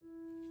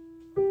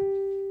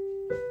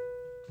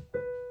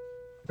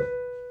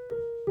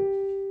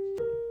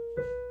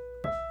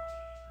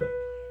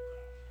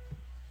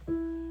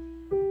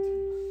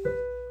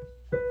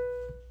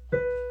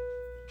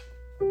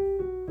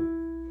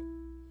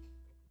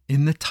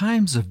In the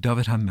times of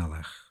David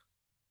HaMelech,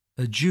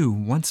 a Jew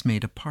once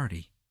made a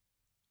party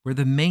where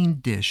the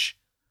main dish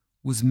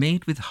was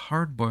made with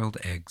hard-boiled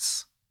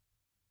eggs.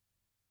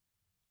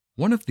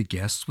 One of the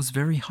guests was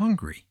very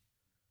hungry,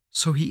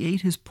 so he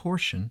ate his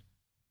portion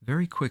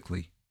very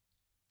quickly.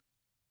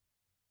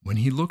 When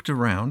he looked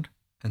around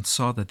and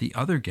saw that the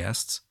other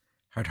guests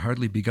had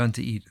hardly begun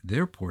to eat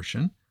their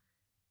portion,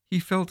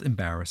 he felt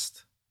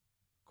embarrassed.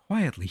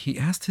 Quietly, he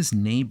asked his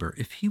neighbor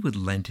if he would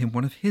lend him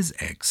one of his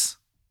eggs.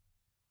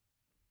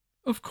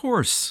 "Of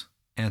course,"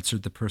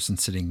 answered the person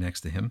sitting next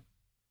to him,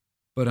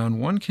 "but on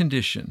one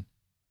condition.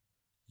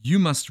 You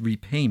must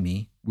repay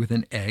me with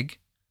an egg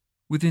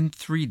within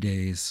 3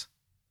 days.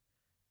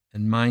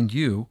 And mind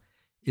you,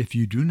 if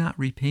you do not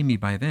repay me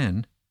by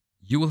then,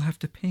 you will have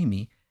to pay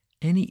me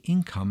any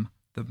income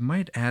that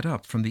might add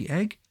up from the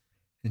egg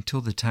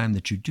until the time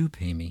that you do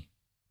pay me."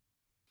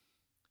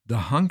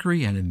 The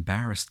hungry and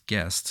embarrassed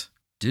guest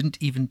didn't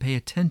even pay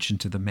attention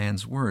to the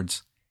man's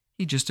words.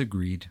 He just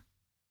agreed.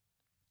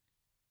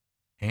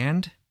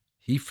 And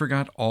he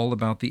forgot all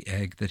about the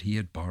egg that he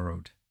had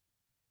borrowed.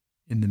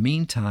 In the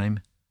meantime,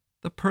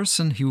 the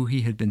person who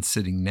he had been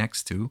sitting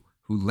next to,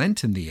 who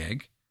lent him the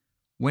egg,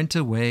 went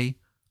away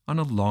on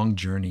a long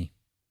journey.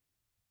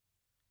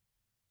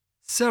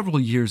 Several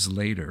years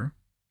later,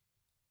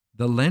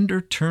 the lender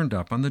turned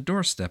up on the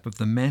doorstep of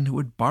the man who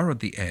had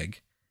borrowed the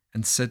egg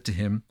and said to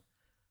him,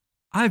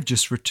 "I've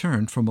just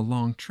returned from a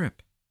long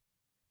trip,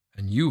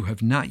 and you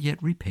have not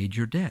yet repaid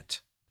your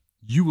debt.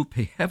 You will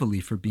pay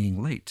heavily for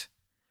being late.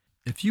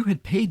 If you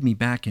had paid me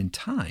back in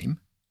time,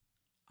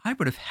 I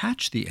would have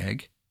hatched the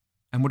egg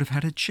and would have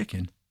had a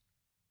chicken.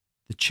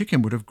 The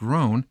chicken would have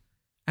grown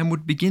and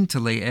would begin to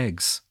lay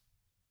eggs.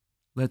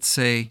 Let's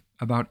say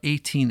about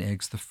 18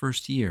 eggs the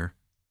first year.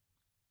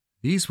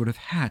 These would have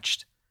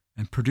hatched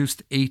and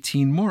produced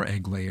 18 more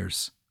egg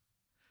layers.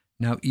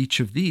 Now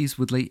each of these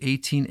would lay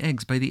 18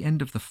 eggs by the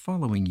end of the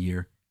following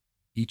year,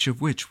 each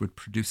of which would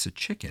produce a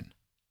chicken.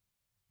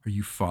 Are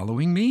you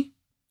following me?"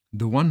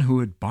 The one who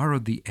had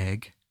borrowed the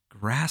egg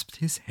grasped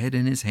his head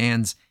in his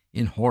hands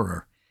in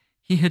horror.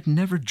 He had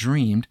never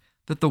dreamed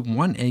that the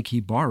one egg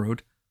he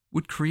borrowed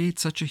would create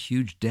such a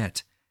huge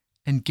debt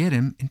and get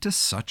him into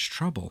such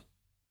trouble.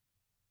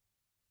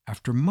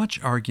 After much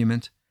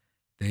argument,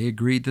 they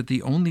agreed that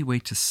the only way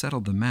to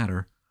settle the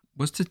matter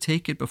was to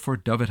take it before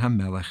David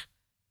HaMelech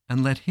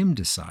and let him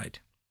decide.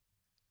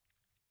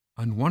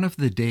 On one of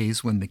the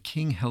days when the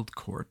king held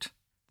court,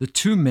 the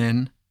two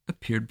men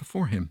appeared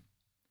before him.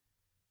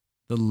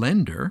 The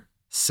lender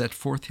set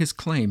forth his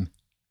claim.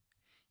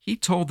 He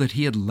told that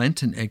he had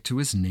lent an egg to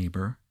his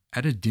neighbor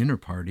at a dinner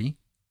party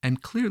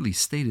and clearly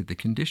stated the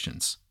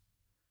conditions.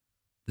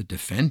 The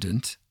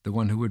defendant, the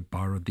one who had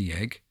borrowed the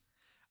egg,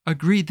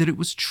 agreed that it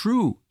was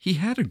true. He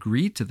had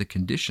agreed to the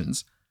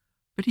conditions,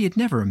 but he had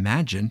never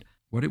imagined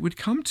what it would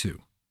come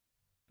to.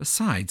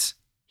 Besides,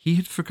 he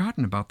had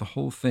forgotten about the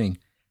whole thing,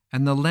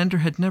 and the lender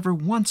had never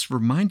once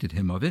reminded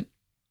him of it.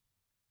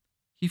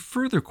 He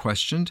further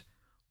questioned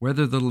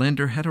whether the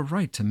lender had a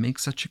right to make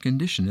such a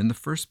condition in the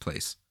first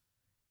place.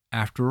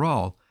 After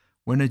all,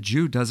 when a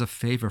Jew does a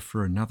favor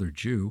for another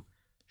Jew,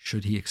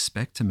 should he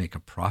expect to make a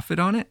profit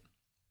on it?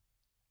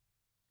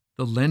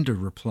 The lender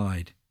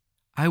replied,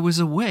 "I was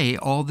away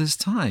all this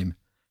time.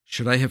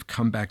 Should I have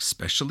come back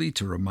specially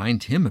to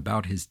remind him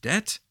about his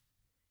debt?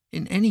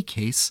 In any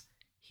case,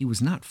 he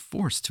was not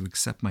forced to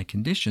accept my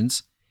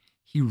conditions.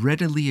 He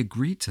readily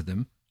agreed to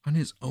them on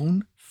his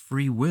own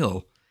free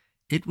will.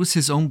 It was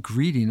his own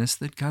greediness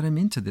that got him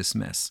into this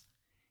mess.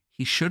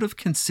 He should have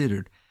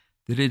considered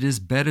that it is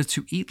better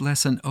to eat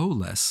less and owe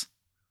less,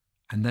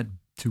 and that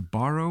to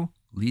borrow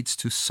leads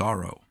to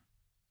sorrow."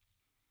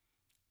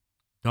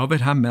 David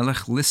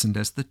HaMelech listened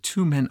as the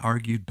two men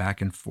argued back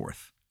and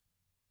forth.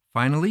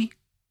 Finally,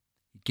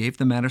 he gave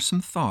the matter some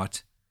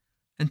thought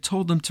and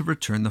told them to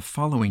return the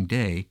following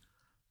day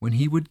when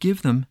he would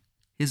give them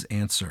his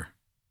answer.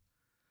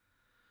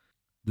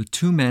 The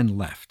two men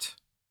left.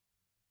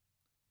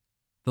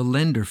 The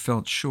lender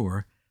felt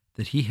sure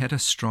that he had a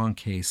strong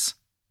case.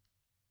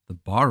 The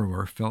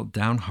borrower felt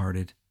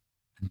downhearted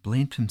and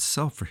blamed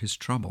himself for his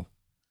trouble.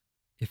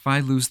 "If I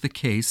lose the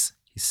case,"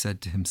 he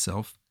said to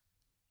himself,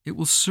 "it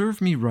will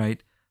serve me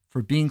right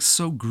for being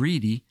so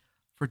greedy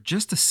for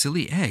just a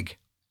silly egg.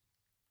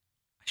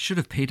 I should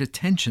have paid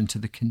attention to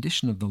the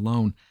condition of the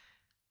loan,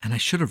 and I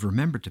should have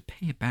remembered to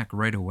pay it back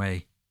right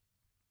away."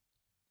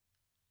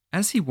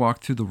 As he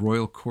walked through the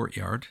royal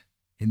courtyard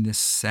in this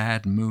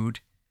sad mood,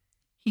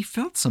 he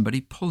felt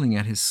somebody pulling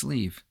at his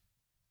sleeve.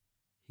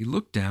 He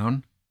looked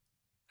down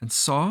and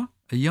saw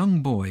a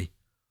young boy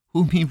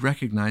whom he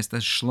recognized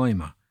as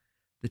Shlomo,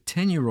 the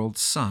 10-year-old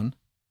son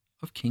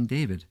of King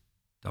David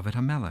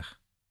HaMelech.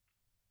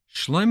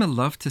 Shlomo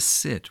loved to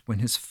sit when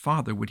his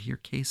father would hear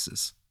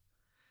cases.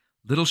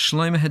 Little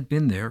Shlomo had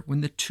been there when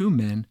the two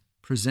men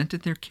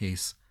presented their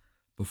case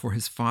before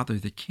his father,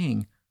 the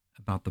king,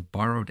 about the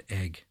borrowed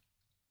egg.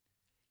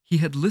 He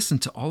had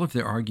listened to all of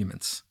their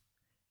arguments,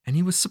 and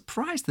he was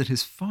surprised that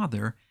his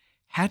father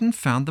hadn't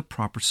found the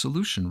proper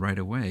solution right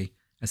away,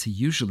 as he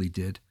usually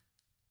did,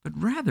 but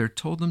rather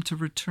told them to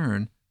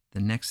return the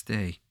next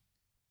day.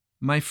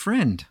 "My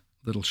friend,"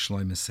 little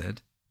Shlomo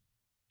said,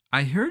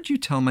 "I heard you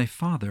tell my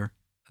father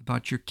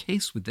about your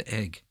case with the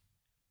egg.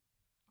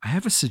 I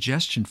have a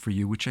suggestion for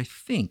you which I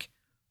think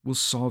will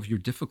solve your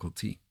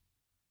difficulty.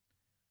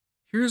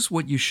 Here's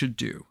what you should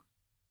do.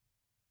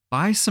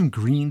 Buy some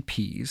green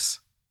peas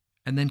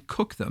and then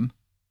cook them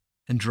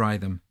and dry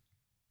them.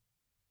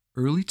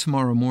 Early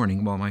tomorrow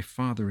morning, while my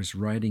father is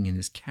riding in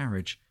his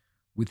carriage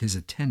with his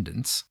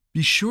attendants,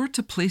 be sure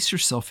to place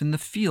yourself in the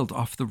field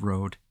off the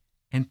road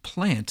and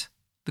plant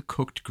the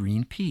cooked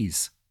green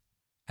peas.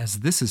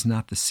 As this is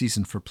not the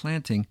season for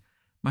planting,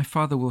 my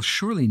father will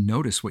surely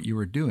notice what you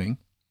are doing.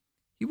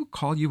 He will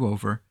call you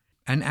over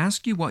and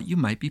ask you what you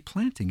might be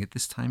planting at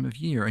this time of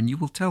year, and you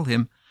will tell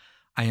him,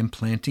 'I am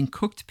planting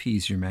cooked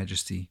peas, Your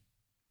Majesty.'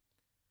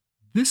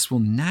 This will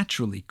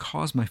naturally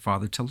cause my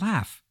father to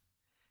laugh,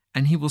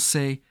 and he will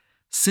say,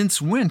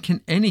 'Since when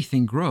can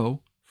anything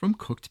grow from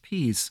cooked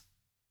peas?'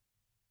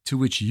 To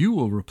which you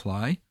will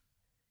reply,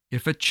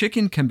 'If a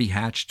chicken can be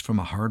hatched from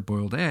a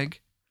hard-boiled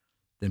egg,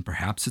 then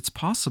perhaps it's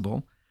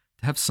possible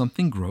to have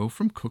something grow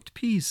from cooked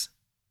peas.'"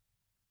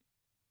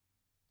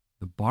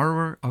 The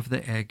borrower of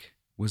the egg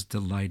was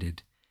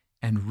delighted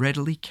and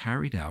readily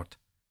carried out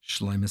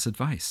Shlomo's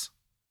advice.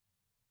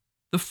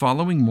 The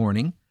following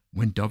morning,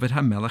 when David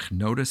HaMelech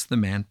noticed the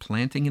man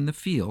planting in the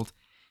field,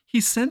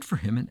 he sent for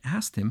him and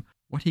asked him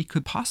what he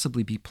could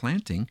possibly be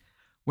planting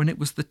when it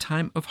was the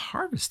time of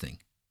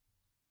harvesting.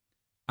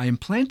 "I am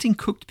planting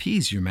cooked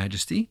peas, Your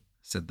Majesty,"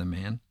 said the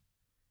man.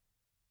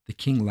 The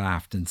king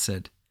laughed and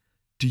said,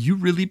 "Do you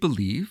really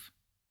believe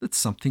that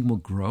something will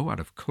grow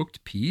out of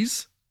cooked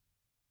peas?"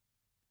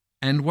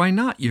 "And why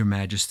not, Your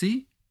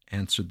Majesty?"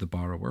 answered the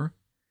borrower.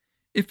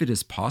 "If it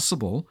is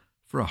possible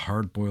for a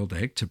hard-boiled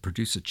egg to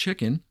produce a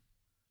chicken,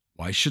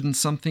 why shouldn't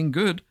something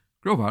good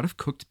grow out of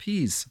cooked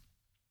peas?"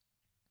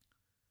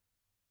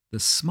 The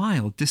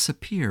smile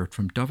disappeared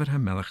from David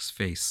HaMelech's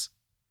face.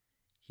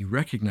 He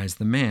recognized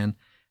the man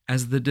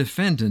as the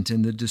defendant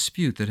in the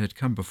dispute that had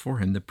come before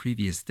him the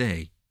previous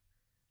day.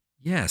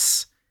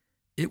 Yes,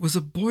 it was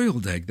a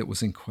boiled egg that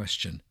was in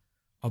question.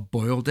 A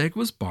boiled egg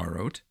was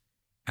borrowed,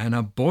 and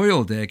a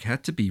boiled egg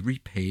had to be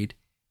repaid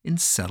in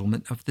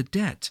settlement of the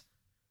debt.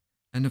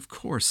 And of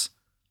course,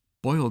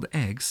 boiled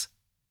eggs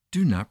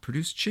do not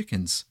produce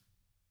chickens.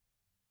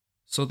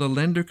 So the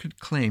lender could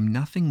claim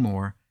nothing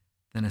more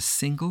than a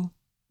single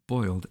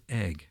boiled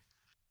egg.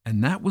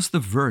 And that was the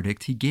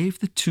verdict he gave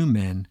the two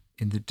men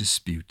in the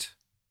dispute.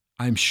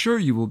 "I am sure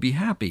you will be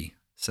happy,"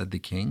 said the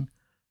king,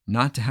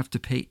 "not to have to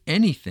pay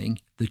anything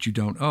that you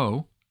don't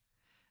owe.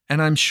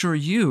 And I'm sure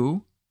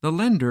you, the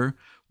lender,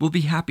 will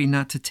be happy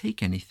not to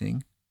take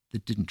anything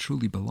that didn't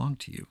truly belong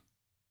to you."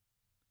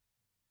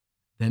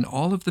 Then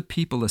all of the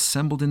people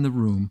assembled in the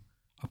room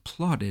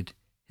applauded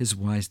his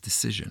wise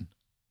decision.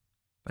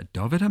 But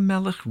David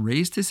HaMelech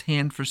raised his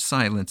hand for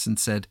silence and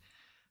said,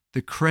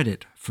 "The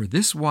credit for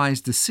this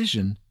wise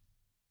decision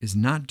is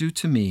not due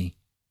to me.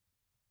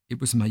 It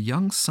was my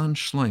young son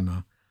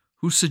Shlomo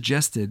who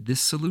suggested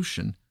this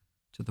solution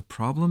to the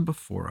problem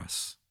before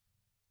us."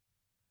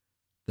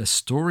 The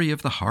story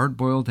of the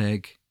hard-boiled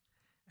egg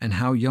and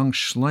how young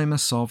Shlomo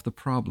solved the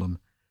problem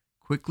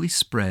quickly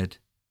spread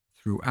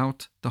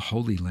throughout the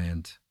Holy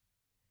Land.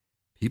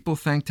 People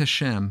thanked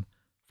Hashem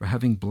for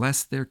having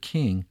blessed their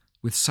king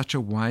with such a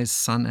wise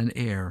son and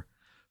heir,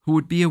 who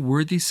would be a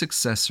worthy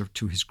successor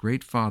to his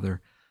great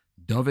father,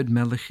 David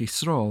Melech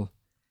Yisrael,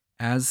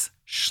 as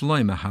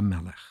Shlomo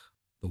HaMelech,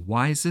 the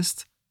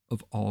wisest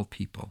of all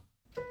people.